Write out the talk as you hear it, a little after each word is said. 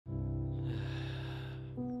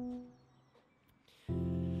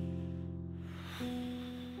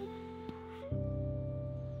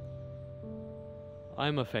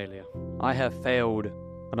I'm a failure. I have failed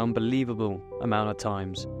an unbelievable amount of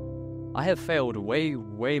times. I have failed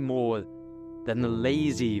way more than the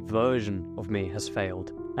lazy version of me has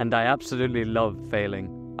failed. And I absolutely love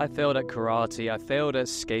failing. I failed at karate, I failed at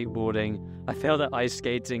skateboarding, I failed at ice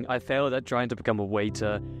skating, I failed at trying to become a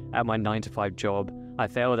waiter at my 9-to-5 job, I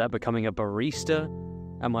failed at becoming a barista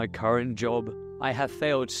at my current job. I have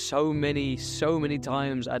failed so many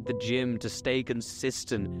times at the gym to stay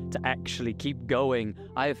consistent, to actually keep going.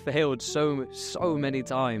 I have failed so many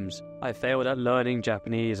times. I failed at learning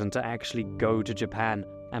Japanese and to actually go to Japan.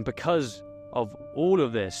 And because of all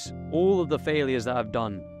of this, all of the failures that I've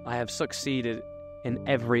done, I have succeeded in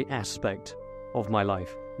every aspect of my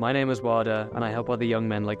life. My name is Wylder, and I help other young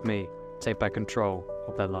men like me take back control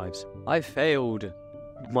of their lives. I failed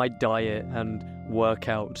my diet and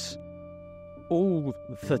workouts all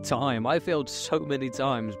the time. I failed so many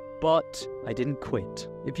times, but I didn't quit.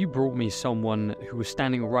 If you brought me someone who was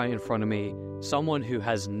standing right in front of me, someone who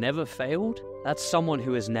has never failed, that's someone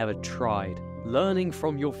who has never tried. Learning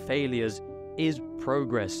from your failures is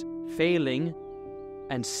progress. Failing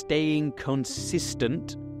and staying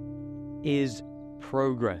consistent is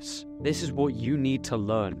progress. This is what you need to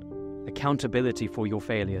learn. Accountability for your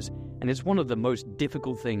failures. And it's one of the most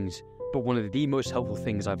difficult things, but one of the most helpful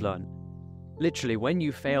things I've learned. Literally, when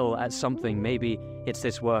you fail at something, maybe it's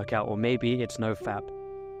this workout or maybe it's NoFap,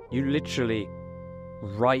 you literally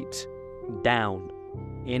write down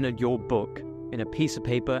in your book, in a piece of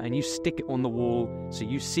paper, and you stick it on the wall so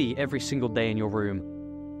you see every single day in your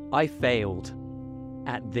room, I failed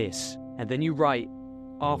at this. And then you write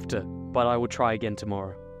after, but I will try again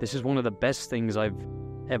tomorrow. This is one of the best things I've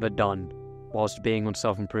ever done whilst being on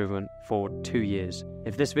self-improvement for 2 years.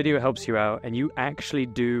 If this video helps you out and you actually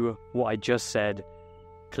do what I just said,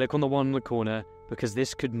 click on the one in the corner, because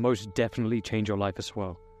this could most definitely change your life as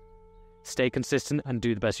well. Stay consistent and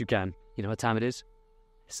do the best you can. You know what time it is?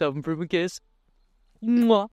 Self-improvement kiss. Mwah.